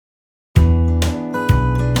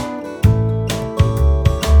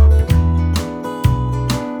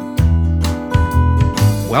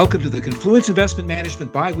Welcome to the Confluence Investment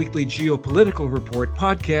Management Biweekly Geopolitical Report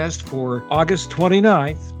podcast for August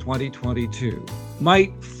 29th, 2022.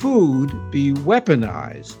 Might food be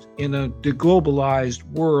weaponized in a deglobalized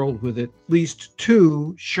world with at least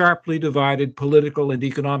two sharply divided political and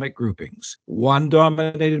economic groupings, one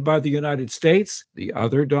dominated by the United States, the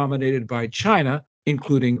other dominated by China,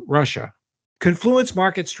 including Russia? Confluence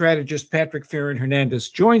market strategist Patrick Fearon-Hernandez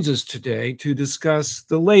joins us today to discuss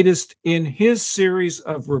the latest in his series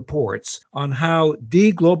of reports on how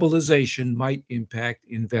deglobalization might impact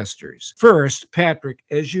investors. First, Patrick,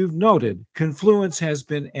 as you've noted, Confluence has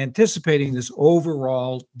been anticipating this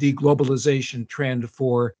overall deglobalization trend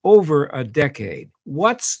for over a decade.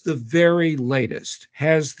 What's the very latest?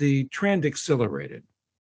 Has the trend accelerated?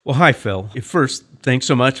 Well, hi, Phil. First, thanks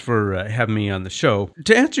so much for having me on the show.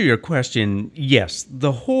 To answer your question, yes,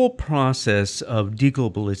 the whole process of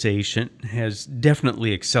deglobalization has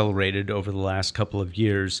definitely accelerated over the last couple of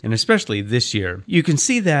years, and especially this year. You can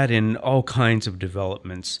see that in all kinds of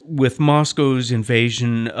developments. With Moscow's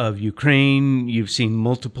invasion of Ukraine, you've seen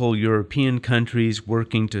multiple European countries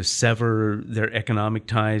working to sever their economic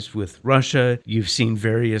ties with Russia. You've seen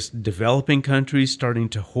various developing countries starting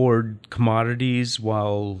to hoard commodities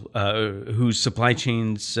whose supply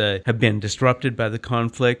chains have been disrupted by the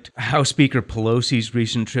conflict. House Speaker Pelosi's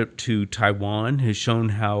recent trip to Taiwan has shown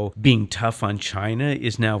how being tough on China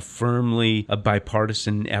is now firmly a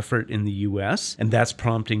bipartisan effort in the U.S., and that's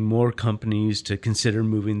prompting more companies to consider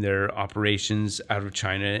moving their operations out of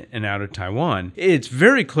China and out of Taiwan. It's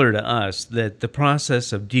very clear to us that the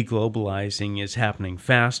process of deglobalizing is happening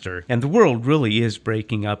faster, and the world really is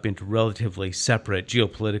breaking up into relatively separate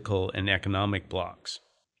geopolitical and economic blocs.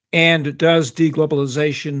 And does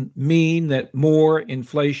deglobalization mean that more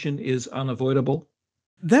inflation is unavoidable?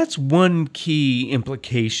 That's one key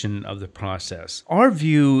implication of the process. Our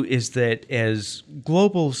view is that as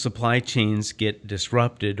global supply chains get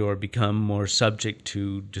disrupted or become more subject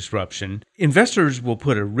to disruption, investors will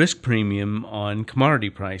put a risk premium on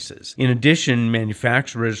commodity prices. In addition,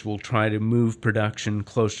 manufacturers will try to move production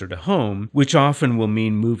closer to home, which often will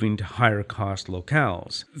mean moving to higher cost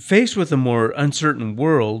locales. Faced with a more uncertain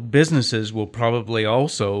world, businesses will probably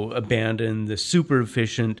also abandon the super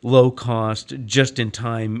efficient, low cost, just in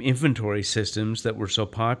time inventory systems that were so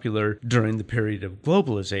popular during the period of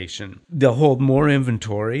globalization. They'll hold more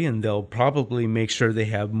inventory, and they'll probably make sure they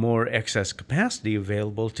have more excess capacity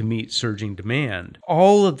available to meet surging demand.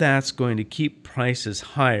 All of that's going to keep prices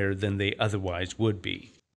higher than they otherwise would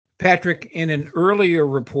be. Patrick, in an earlier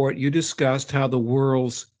report, you discussed how the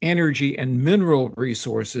world's energy and mineral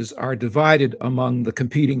resources are divided among the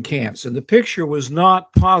competing camps, and the picture was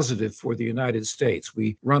not positive for the United States.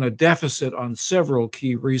 We run a deficit on several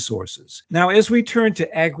key resources. Now, as we turn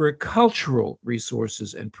to agricultural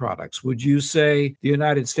resources and products, would you say the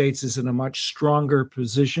United States is in a much stronger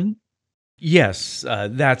position? Yes,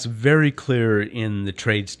 that's very clear in the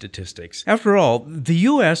trade statistics. After all, the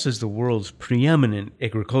U.S. is the world's preeminent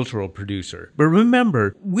agricultural producer. But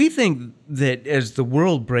remember, we think that as the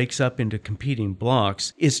world breaks up into competing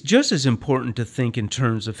blocs, it's just as important to think in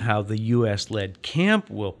terms of how the U.S.-led camp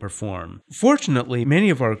will perform. Fortunately, many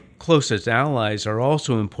of our closest allies are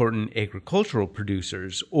also important agricultural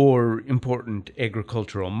producers or important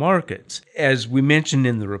agricultural markets. As we mentioned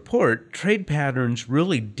in the report, trade patterns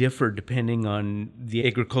really differ depending on the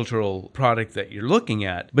agricultural product that you're looking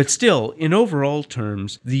at. But still, in overall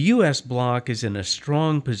terms, the U.S. bloc is in a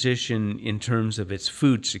strong position in terms of its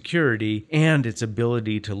food security and its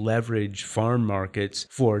ability to leverage farm markets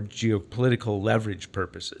for geopolitical leverage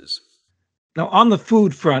purposes. Now, on the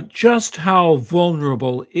food front, just how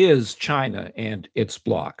vulnerable is China and its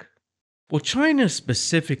bloc? Well, China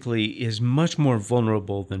specifically is much more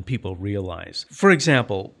vulnerable than people realize. For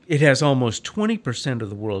example, it has almost 20% of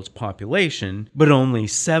the world's population, but only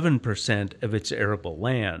 7% of its arable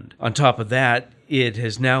land. On top of that, it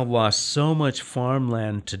has now lost so much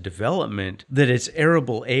farmland to development that its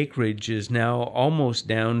arable acreage is now almost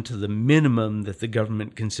down to the minimum that the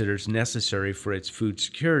government considers necessary for its food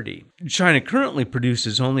security. China currently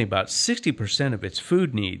produces only about 60% of its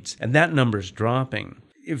food needs, and that number is dropping.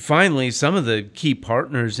 Finally, some of the key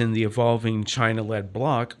partners in the evolving China-led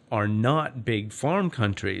bloc are not big farm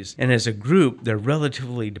countries, and as a group, they're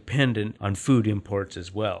relatively dependent on food imports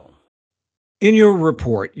as well. In your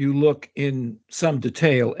report, you look in some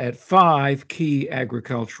detail at 5 key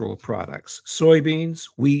agricultural products: soybeans,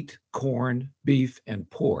 wheat, corn, beef, and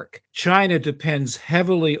pork. China depends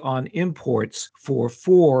heavily on imports for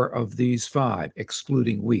 4 of these 5,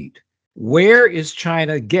 excluding wheat. Where is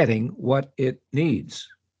China getting what it needs?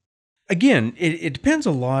 Again, it depends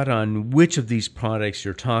a lot on which of these products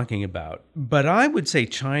you're talking about, but I would say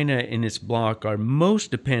China and its bloc are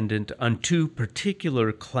most dependent on two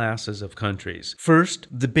particular classes of countries. First,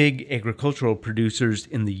 the big agricultural producers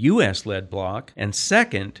in the US-led bloc, and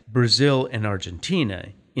second, Brazil and Argentina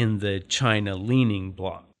in the China-leaning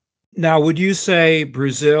bloc. Now, would you say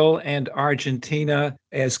Brazil and Argentina,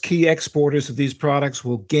 as key exporters of these products,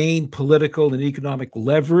 will gain political and economic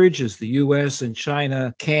leverage as the U.S. and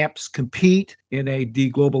China camps compete in a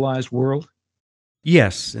deglobalized world?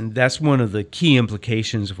 Yes, and that's one of the key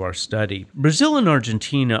implications of our study. Brazil and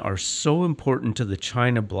Argentina are so important to the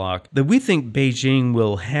China bloc that we think Beijing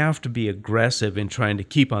will have to be aggressive in trying to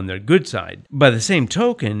keep on their good side. By the same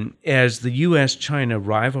token, as the US-China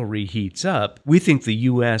rivalry heats up, we think the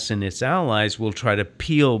US and its allies will try to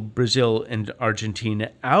peel Brazil and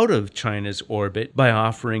Argentina out of China's orbit by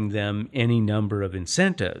offering them any number of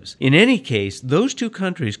incentives. In any case, those two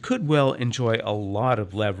countries could well enjoy a lot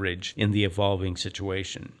of leverage in the evolving situation.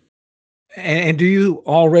 And do you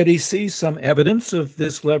already see some evidence of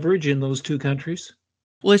this leverage in those two countries?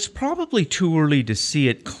 Well, it's probably too early to see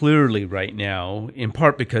it clearly right now, in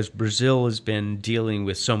part because Brazil has been dealing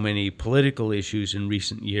with so many political issues in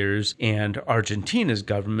recent years, and Argentina's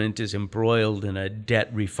government is embroiled in a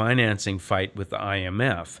debt refinancing fight with the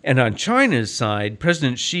IMF. And on China's side,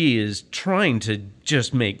 President Xi is trying to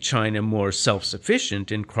just make China more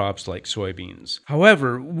self-sufficient in crops like soybeans.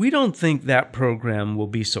 However, we don't think that program will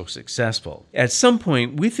be so successful. At some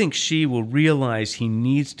point, we think Xi will realize he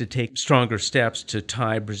needs to take stronger steps to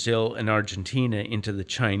tie Brazil and Argentina into the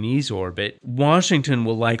Chinese orbit. Washington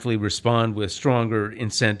will likely respond with stronger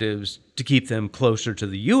incentives to keep them closer to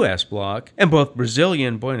the U.S. bloc, and both Brasilia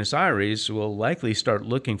and Buenos Aires will likely start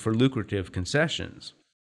looking for lucrative concessions.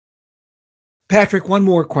 Patrick, one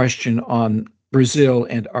more question on Brazil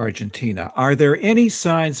and Argentina. Are there any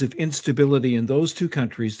signs of instability in those two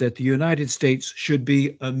countries that the United States should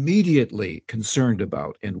be immediately concerned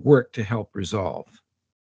about and work to help resolve?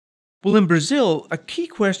 Well, in Brazil, a key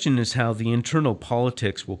question is how the internal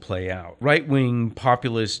politics will play out. Right-wing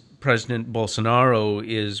populist President Bolsonaro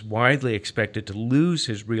is widely expected to lose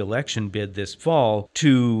his re-election bid this fall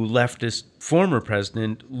to leftist former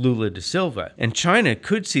President Lula da Silva, and China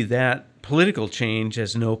could see that political change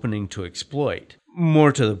as an opening to exploit.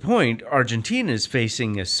 More to the point, Argentina is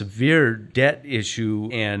facing a severe debt issue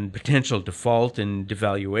and potential default and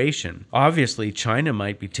devaluation. Obviously, China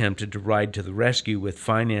might be tempted to ride to the rescue with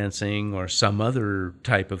financing or some other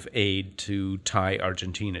type of aid to tie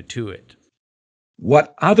Argentina to it.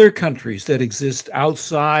 What other countries that exist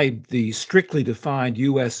outside the strictly defined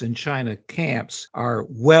U.S. and China camps are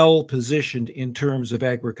well positioned in terms of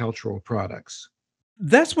agricultural products?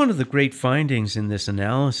 That's one of the great findings in this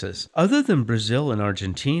analysis. Other than Brazil and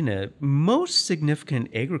Argentina, most significant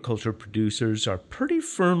agriculture producers are pretty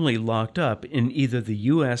firmly locked up in either the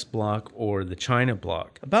U.S. bloc or the China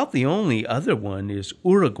bloc. About the only other one is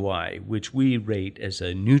Uruguay, which we rate as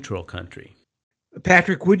a neutral country.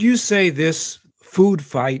 Patrick, would you say this food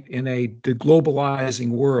fight in a deglobalizing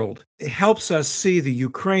world helps us see the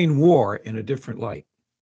Ukraine war in a different light?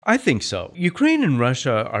 I think so. Ukraine and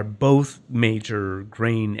Russia are both major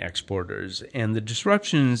grain exporters, and the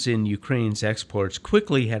disruptions in Ukraine's exports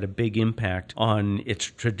quickly had a big impact on its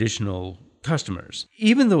traditional customers.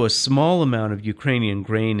 Even though a small amount of Ukrainian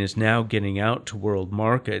grain is now getting out to world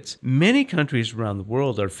markets, many countries around the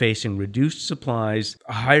world are facing reduced supplies,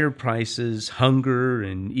 higher prices, hunger,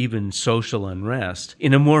 and even social unrest.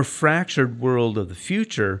 In a more fractured world of the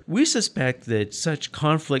future, we suspect that such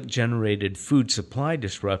conflict-generated food supply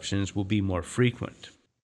disruptions will be more frequent.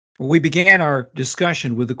 We began our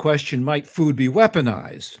discussion with the question, might food be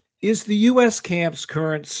weaponized? Is the U.S. camp's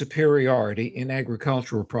current superiority in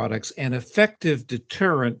agricultural products an effective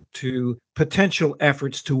deterrent to potential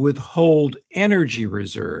efforts to withhold energy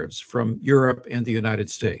reserves from Europe and the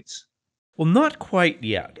United States? Well, not quite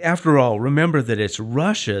yet. After all, remember that it's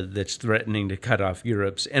Russia that's threatening to cut off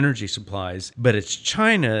Europe's energy supplies, but it's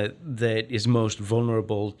China that is most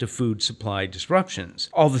vulnerable to food supply disruptions.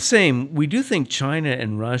 All the same, we do think China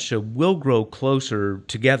and Russia will grow closer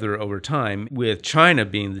together over time, with China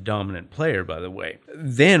being the dominant player, by the way.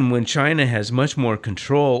 Then, when China has much more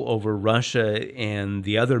control over Russia and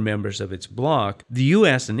the other members of its bloc, the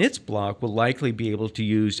U.S. and its bloc will likely be able to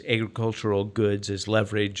use agricultural goods as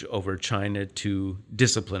leverage over China to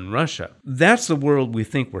discipline Russia. That's the world we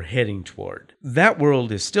think we're heading toward. That world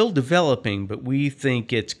is still developing, but we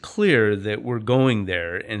think it's clear that we're going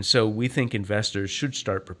there, and so we think investors should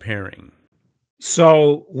start preparing.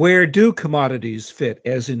 So, where do commodities fit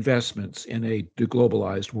as investments in a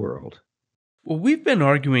deglobalized world? Well, we've been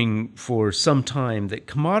arguing for some time that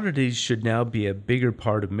commodities should now be a bigger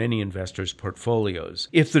part of many investors' portfolios.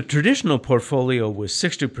 If the traditional portfolio was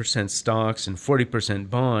 60% stocks and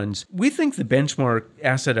 40% bonds, we think the benchmark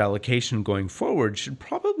asset allocation going forward should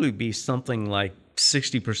probably be something like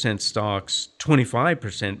 60% stocks,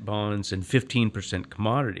 25% bonds, and 15%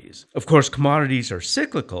 commodities. Of course, commodities are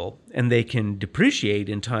cyclical, and they can depreciate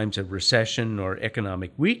in times of recession or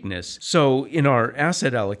economic weakness. So in our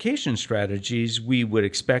asset allocation strategies, we would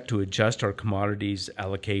expect to adjust our commodities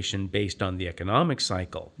allocation based on the economic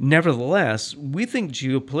cycle. Nevertheless, we think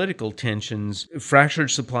geopolitical tensions,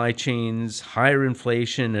 fractured supply chains, higher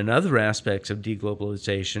inflation, and other aspects of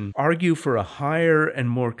deglobalization argue for a higher and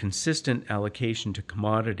more consistent allocation to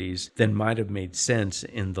commodities than might have made sense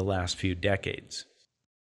in the last few decades.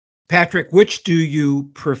 Patrick, which do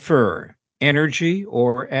you prefer, energy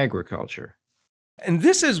or agriculture? And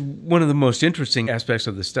this is one of the most interesting aspects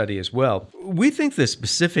of the study as well. We think the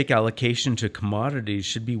specific allocation to commodities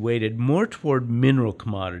should be weighted more toward mineral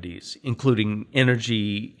commodities, including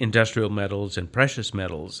energy, industrial metals, and precious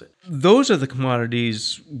metals. Those are the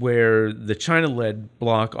commodities where the China-led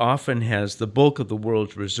bloc often has the bulk of the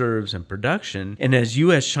world's reserves and production, and as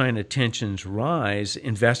U.S.-China tensions rise,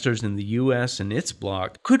 investors in the U.S. and its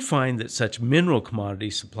bloc could find that such mineral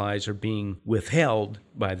commodity supplies are being withheld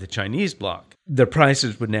by the Chinese bloc. Their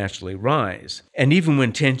prices would naturally rise. And even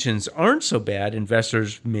when tensions aren't so bad,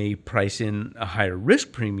 investors may price in a higher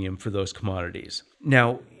risk premium for those commodities.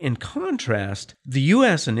 Now, in contrast, the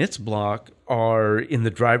U.S. and its bloc are in the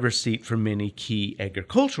driver's seat for many key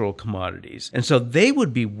agricultural commodities. And so they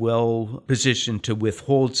would be well positioned to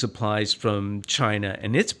withhold supplies from China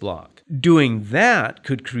and its bloc. Doing that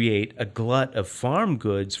could create a glut of farm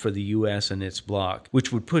goods for the U.S. and its bloc,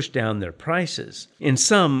 which would push down their prices. In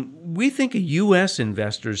sum, we think a U.S.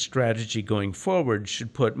 investor's strategy going forward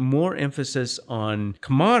should put more emphasis on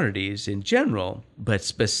commodities in general, but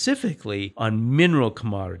specifically on mineral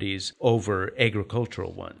commodities over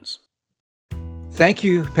agricultural ones. Thank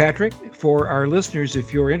you, Patrick. For our listeners,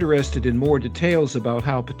 if you're interested in more details about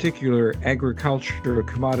how particular agricultural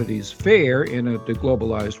commodities fare in a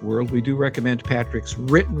deglobalized world, we do recommend Patrick's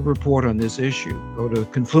written report on this issue. Go to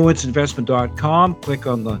confluenceinvestment.com, click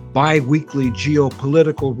on the Biweekly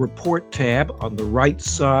Geopolitical Report tab on the right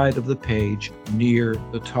side of the page near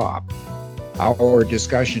the top. Our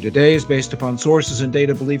discussion today is based upon sources and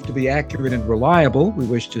data believed to be accurate and reliable. We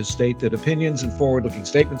wish to state that opinions and forward-looking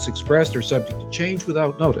statements expressed are subject to change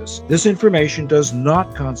without notice. This information does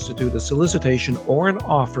not constitute a solicitation or an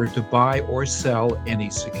offer to buy or sell any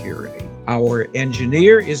security. Our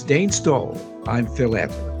engineer is Dane Stoll. I'm Phil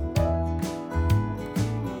Adler.